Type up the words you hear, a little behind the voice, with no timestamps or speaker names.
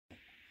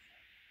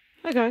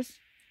Hi guys,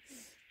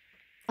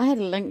 I had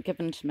a link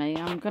given to me.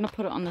 I'm going to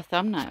put it on the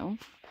thumbnail.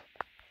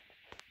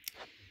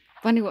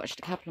 I've only watched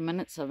a couple of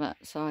minutes of it,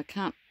 so I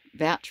can't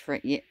vouch for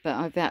it yet, but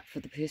I vouch for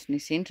the person who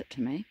sent it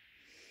to me.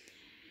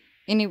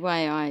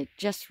 Anyway, I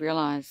just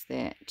realised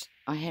that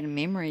I had a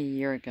memory a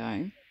year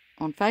ago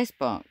on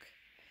Facebook.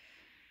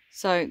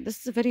 So this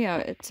is a video,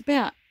 it's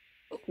about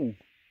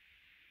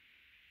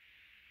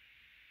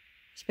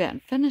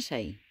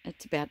infinity.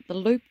 It's about the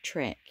loop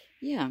track.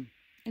 Yeah,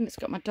 and it's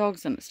got my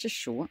dogs in it. It's just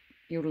short.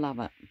 You'll love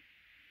it.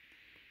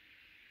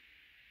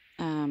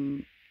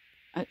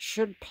 It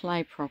should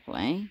play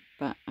properly,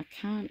 but I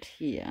can't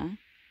hear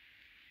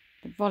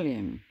the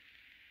volume.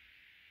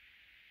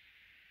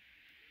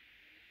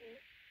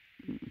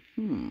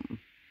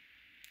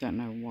 Don't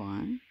know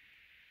why.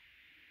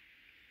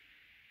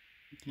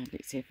 Okay,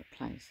 let's see if it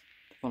plays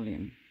the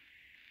volume.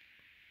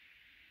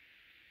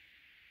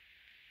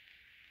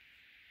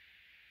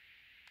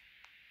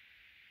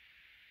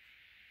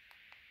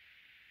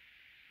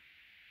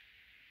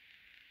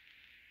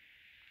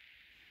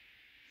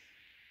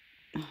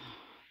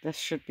 This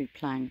should be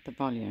playing with the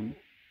volume.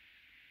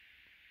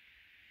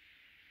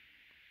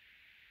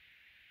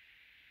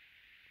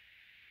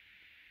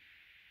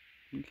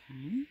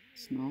 Okay,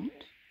 it's not.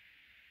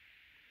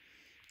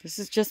 This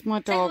is just my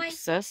dog,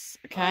 sis,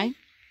 okay?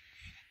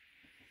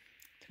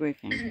 It's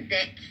working. Isn't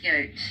that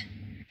cute?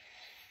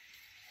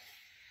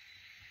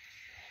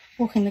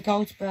 Walking the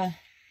Goldsboro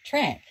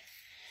track.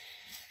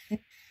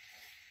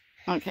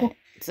 Okay,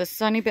 so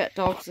it's only about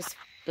dogs,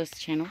 this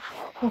channel.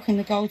 Walking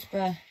the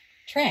Goldsboro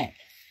track.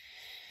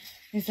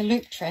 There's a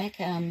loop track.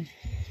 You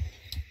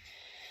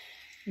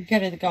go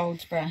to the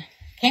Goldsboro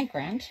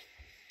campground.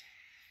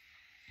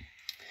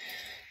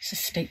 It's a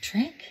steep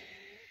track.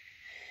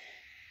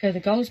 Go to the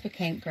Goldsboro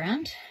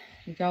campground.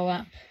 You go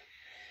up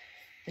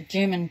the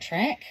German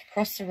track,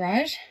 across the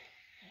road.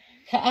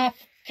 Cut up.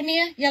 Come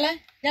here, yellow.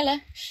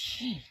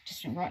 Shh,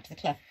 just went right to the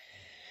cliff.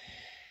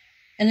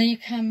 And then you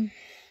come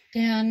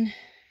down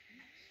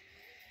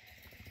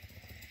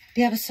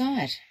the other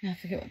side. Now I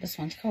forget what this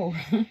one's called.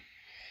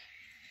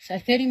 So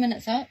 30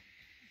 minutes up,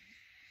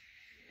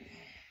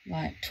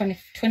 like 20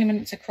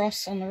 minutes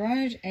across on the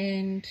road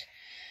and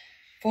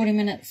 40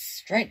 minutes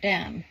straight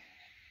down.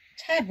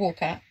 It's a hard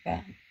walk up,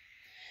 but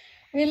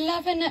we're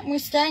loving it and we're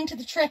staying to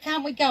the track,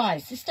 aren't we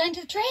guys? We're staying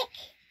to the track?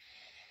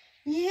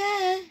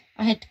 Yeah.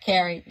 I had to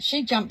carry,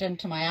 she jumped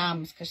into my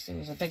arms because there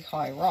was a big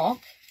high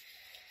rock.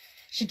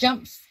 She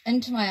jumps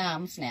into my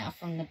arms now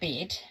from the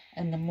bed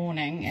in the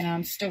morning, and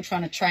I'm still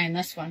trying to train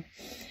this one.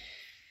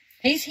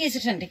 He's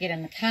hesitant to get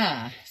in the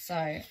car, so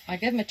I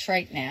give him a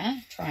treat now,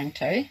 trying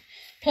to.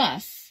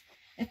 Plus,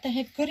 if they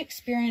have good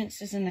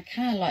experiences in the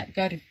car, like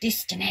go to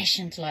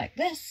destinations like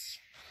this,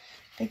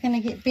 they're going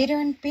to get better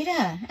and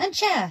better,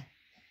 aren't ya?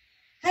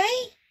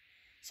 Hey?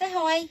 Say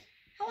hi.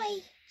 Hi.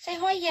 Say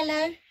hi,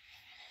 Yellow.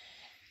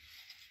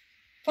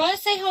 Fire,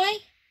 say hi.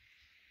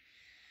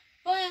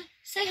 Fire,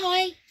 say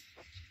hi.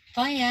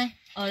 Fire.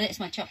 Oh, that's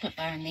my chocolate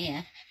bar in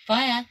there.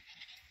 Fire.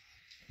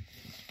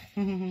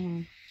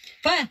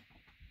 Fire.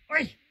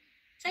 Oi.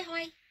 Say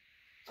hi.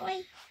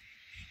 Hi.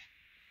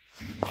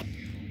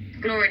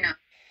 Glory now.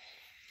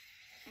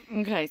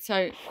 Okay,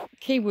 so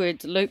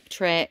keywords: loop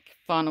track,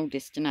 final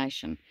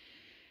destination.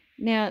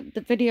 Now,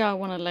 the video, I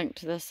want to link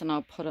to this and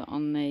I'll put it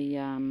on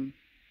the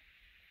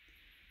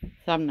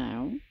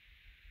thumbnail,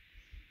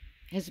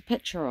 has a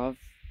picture of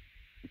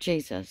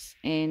Jesus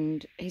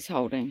and he's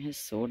holding his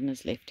sword in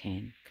his left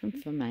hand.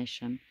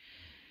 Confirmation.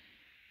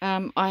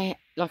 Like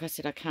I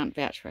said, I can't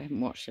vouch for it. I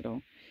haven't watched it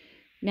all.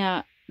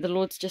 Now, the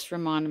Lord's just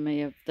reminded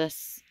me of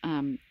this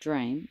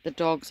dream. The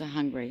dogs are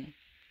hungry.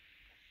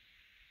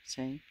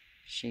 See?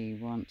 She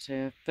wants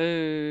her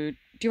food.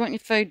 Do you want your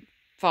food,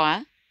 Fire?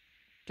 Do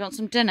you want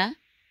some dinner?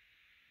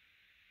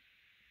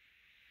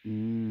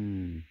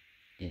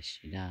 Yes,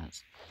 she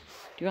does.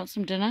 Do you want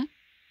some dinner?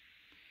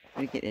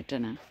 Gotta get their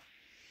dinner.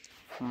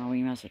 Well,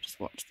 we might as well just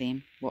watch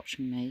them,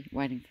 watching me,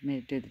 waiting for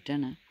me to do the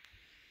dinner.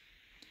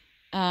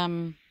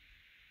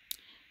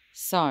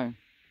 So,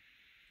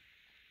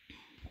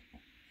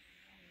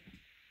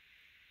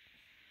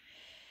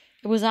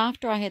 it was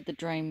after I had the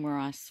dream where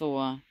I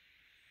saw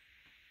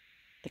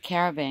the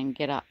caravan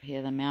get up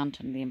here, the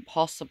mountain, the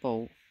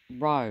impossible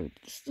road.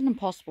 This is an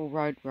impossible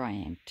road where I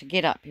am. To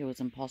get up here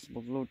was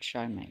impossible. The Lord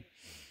showed me.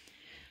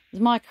 It was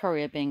my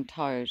courier being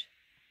towed.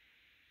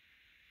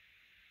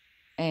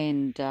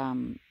 And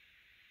the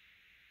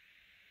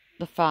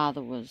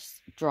Father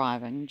was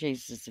driving,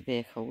 Jesus'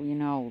 vehicle, you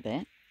know all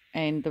that.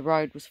 And the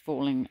road was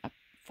falling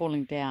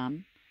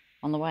down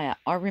on the way up.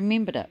 I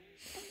remembered it.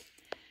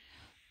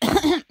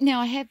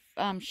 Now, I have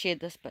shared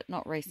this, but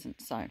not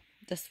recent, so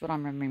this is what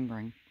I'm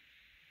remembering.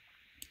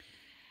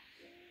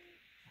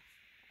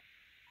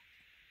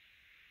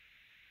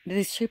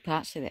 There's two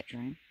parts to that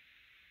dream.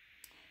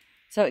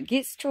 So it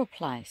gets to a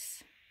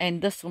place,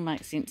 and this will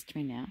make sense to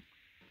me now.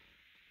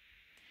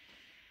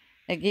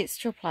 It gets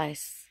to a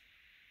place,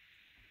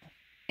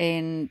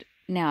 and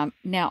now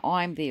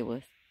I'm there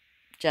with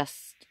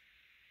just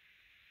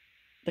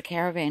the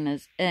caravan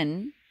is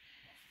in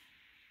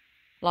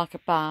like a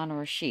barn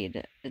or a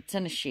shed. It's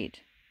in a shed,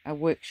 a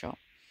workshop.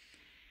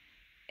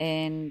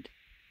 And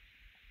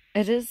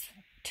it is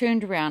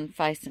turned around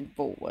facing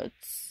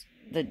forwards.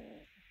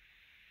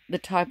 The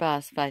tow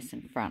bar's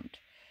facing front.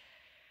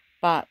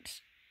 But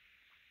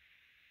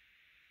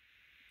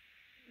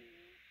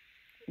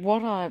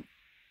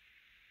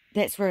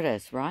that's where it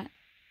is, right?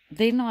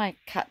 Then I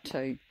cut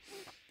to,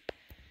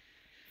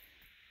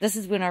 this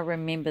is when I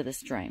remember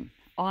this dream.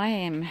 I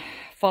am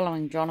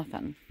following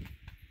Jonathan,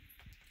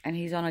 and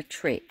he's on a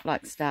trek,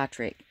 like Star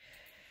Trek.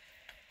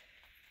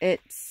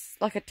 It's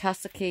like a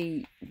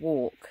tussocky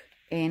walk,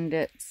 and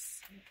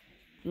it's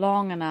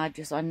long and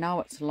arduous. I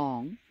know it's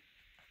long.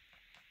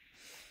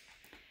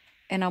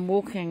 And I'm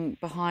walking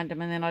behind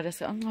him, and then I just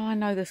go, oh, I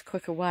know this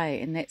quicker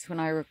way. And that's when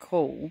I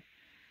recall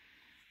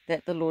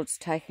that the Lord's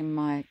taken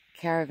my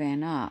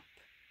caravan up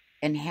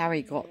and how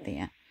he got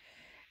there.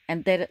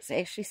 And that it's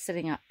actually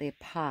sitting up there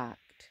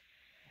parked.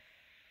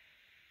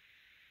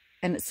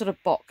 And it's sort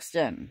of boxed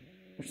in,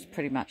 which is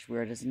pretty much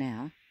where it is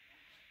now.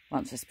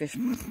 Once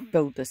especially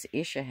build this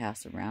Escher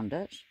house around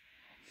it.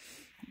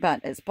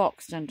 But it's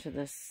boxed into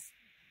this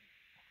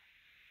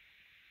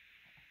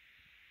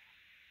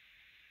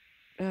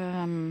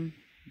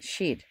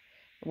shed,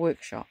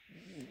 workshop.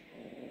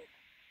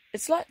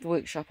 It's like the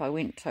workshop I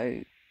went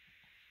to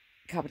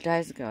a couple of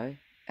days ago,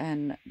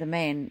 and the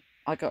man,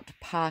 I got to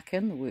park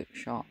in the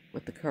workshop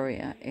with the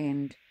courier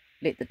and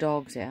let the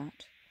dogs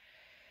out.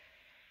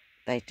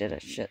 They did a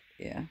shit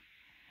there.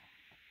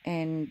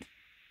 And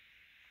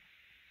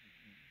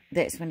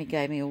that's when he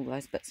gave me all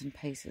those bits and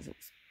pieces. It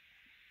was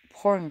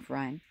pouring with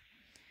rain.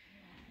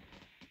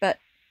 But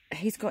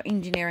he's got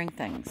engineering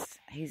things.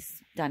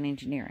 He's done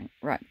engineering.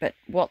 Right, but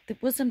what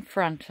was in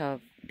front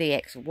of the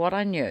axle, what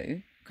I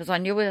knew, because I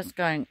knew where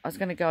I was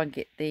going to go and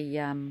get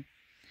the,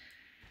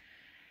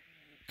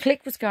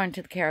 Click was going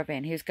to the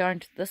caravan. He was going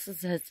to, this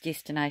is his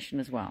destination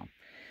as well.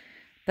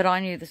 But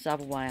I knew this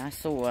other way. I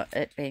saw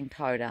it being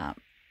towed up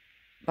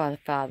by the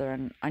father,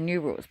 and I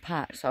knew where it was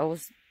parked. So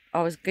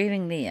I was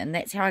getting there, and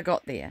that's how I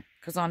got there,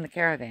 because I'm the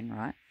caravan,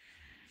 right?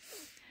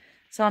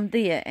 So I'm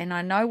there, and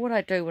I know what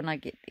I do when I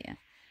get there.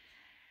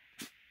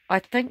 I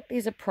think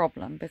there's a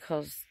problem,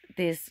 because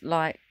there's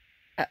like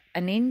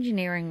an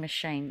engineering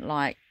machine,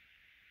 like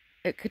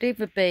it could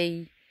either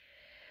be,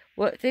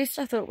 well, at first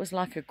I thought it was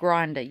like a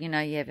grinder. You know,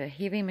 you have a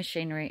heavy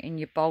machinery and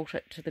you bolt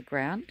it to the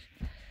ground.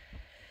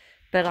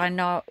 But I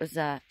know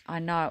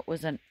it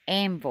was an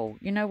anvil.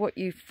 You know what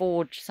you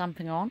forge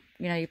something on?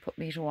 You know, you put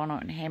metal on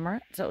it and hammer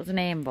it. So it was an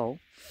anvil.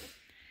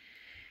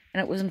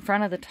 And it was in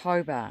front of the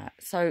tow bar.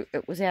 So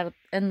it was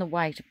in the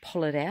way to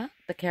pull it out,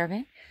 the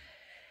caravan.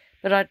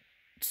 But I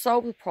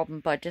solved the problem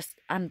by just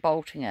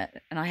unbolting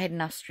it. And I had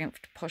enough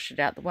strength to push it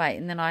out the way.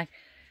 And then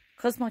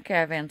because my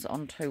caravan's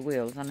on 2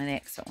 wheels and an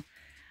axle,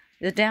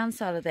 the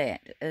downside of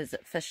that is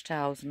it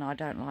fishtails, and I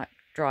don't like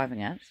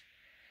driving it.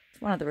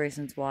 It's one of the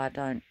reasons why I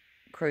don't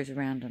cruise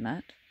around in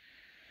it.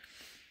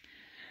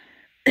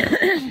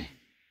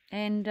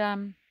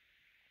 And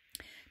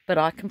but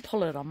I can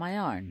pull it on my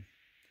own.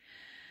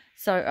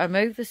 So I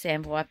move this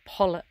anvil, I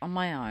pull it on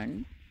my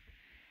own,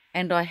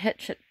 and I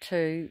hitch it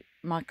to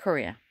my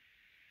courier.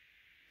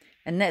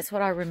 And that's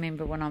what I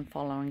remember when I'm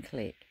following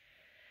Click.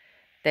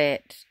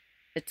 That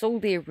it's all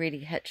there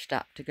ready, hitched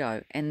up to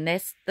go. And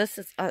this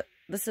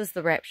is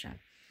the rapture.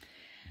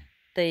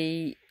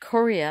 The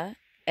courier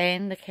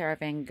and the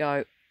caravan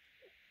go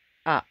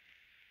up.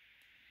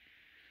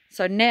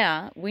 So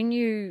now, when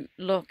you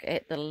look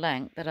at the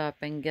link that I've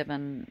been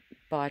given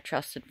by a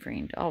trusted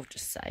friend, I'll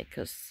just say,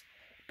 because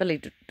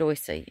Billy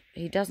Doisey,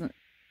 he doesn't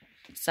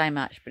say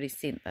much, but he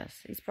sent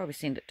this. He's probably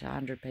sent it to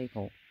 100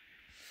 people.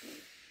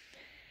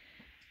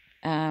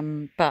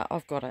 But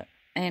I've got it.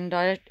 And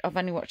I've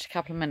only watched a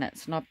couple of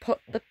minutes, and I put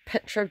the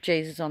picture of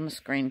Jesus on the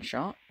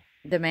screenshot.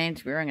 The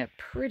man's wearing a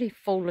pretty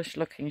foolish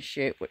looking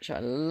shirt, which I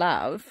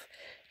love.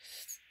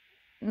 It's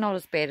not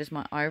as bad as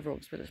my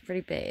overalls, but it's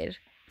pretty bad.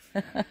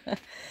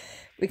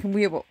 We can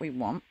wear what we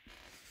want.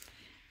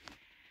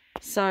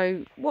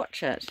 So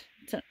watch it.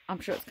 I'm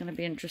sure it's going to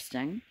be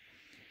interesting.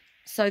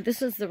 So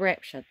this is the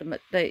rapture.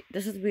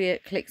 This is where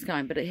Click's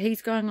going, but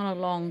he's going on a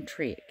long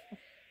trek.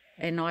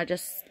 And I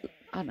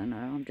don't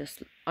know,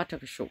 I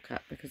took a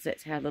shortcut because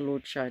that's how the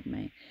Lord showed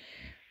me.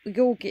 We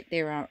all get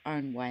there our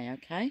own way,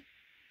 okay?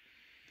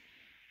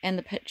 And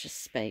the pictures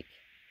speak,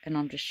 and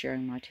I'm just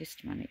sharing my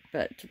testimony.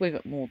 But it's a wee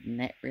bit more than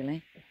that,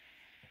 really.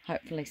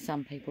 Hopefully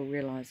some people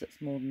realise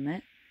it's more than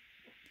that.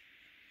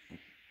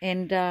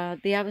 And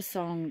the other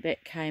song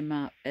that came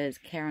up is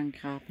Karen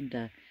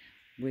Carpenter,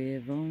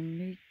 We've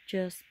Only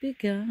Just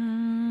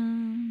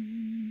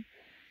Begun.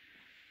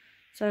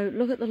 So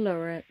look at the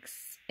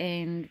lyrics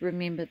and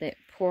remember that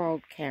poor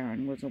old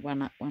Karen was a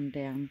one up, one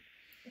down.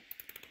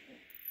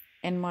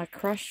 And my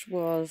crush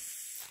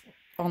was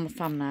on the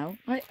thumbnail.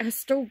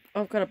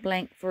 I've got a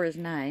blank for his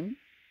name.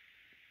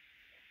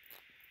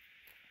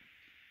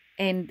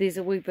 And there's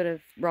a wee bit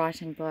of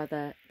writing by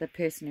the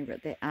person who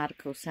wrote that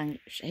article saying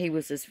he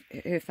was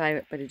her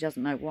favourite, but he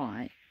doesn't know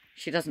why.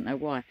 She doesn't know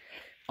why.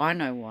 I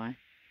know why.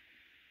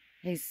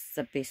 He's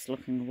the best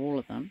looking of all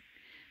of them.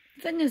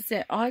 thing is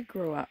that I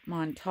grew up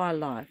my entire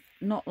life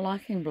not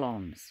liking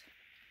blondes.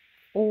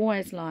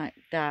 Always like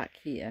dark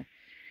hair.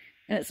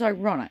 And it's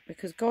ironic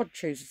because God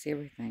chooses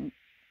everything.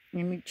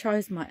 And he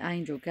chose my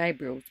angel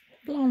Gabriel's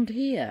blonde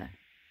hair.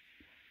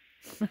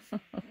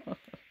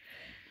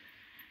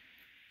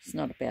 It's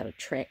not about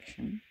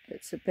attraction.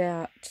 It's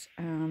about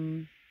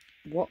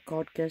what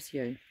God gives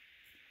you.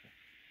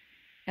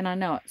 And I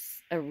know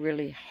it's a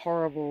really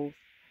horrible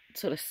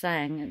sort of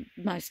saying, and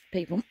most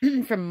people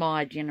from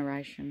my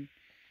generation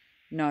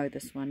know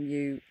this one.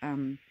 You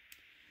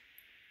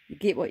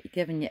get what you're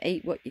given, you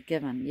eat what you're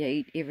given, you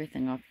eat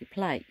everything off your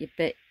plate. You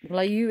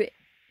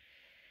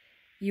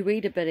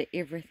eat a bit of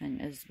everything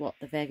is what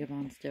the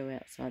vagabonds do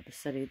outside the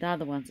city. They're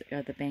the ones that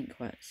go to the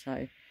banquet.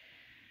 So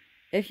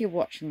if you're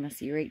watching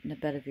this, you're eating a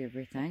bit of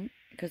everything,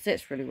 because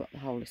that's really what the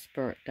Holy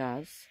Spirit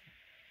does.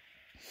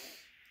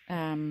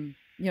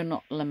 You're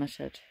not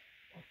limited.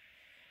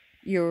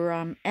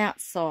 You're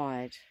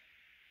outside.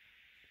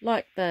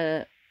 Like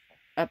the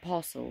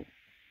apostle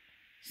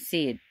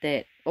said,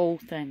 that all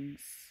things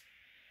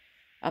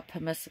are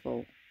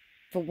permissible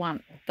for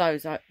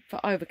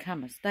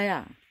overcomers. They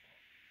are.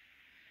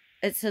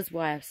 It's his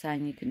way of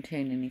saying you can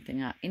turn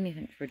anything up.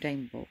 Anything's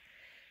redeemable.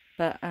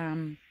 But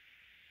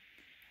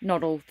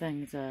not all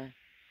things are,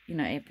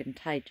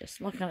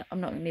 advantageous. Like, I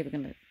don't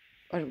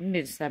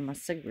need to say my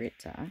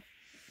cigarettes are.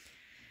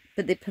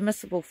 But they're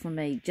permissible for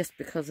me just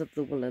because of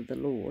the will of the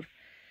Lord.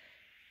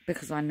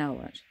 Because I know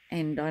it.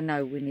 And I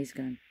know when he's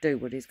going to do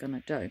what he's going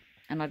to do.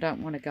 And I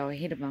don't want to go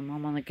ahead of him.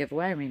 I'm on a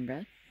giveaway,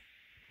 remember?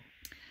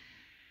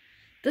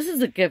 This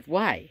is a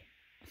giveaway.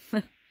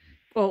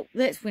 Well,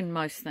 that's when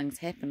most things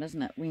happen,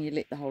 isn't it? When you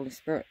let the Holy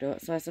Spirit do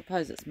it. So I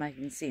suppose it's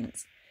making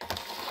sense.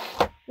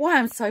 Why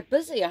I'm so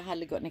busy. I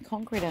hardly got any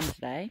concrete in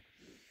today.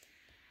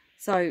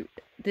 So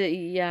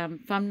the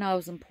thumbnail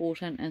is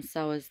important, and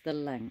so is the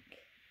link.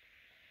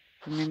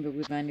 Remember,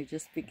 we've only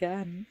just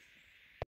begun.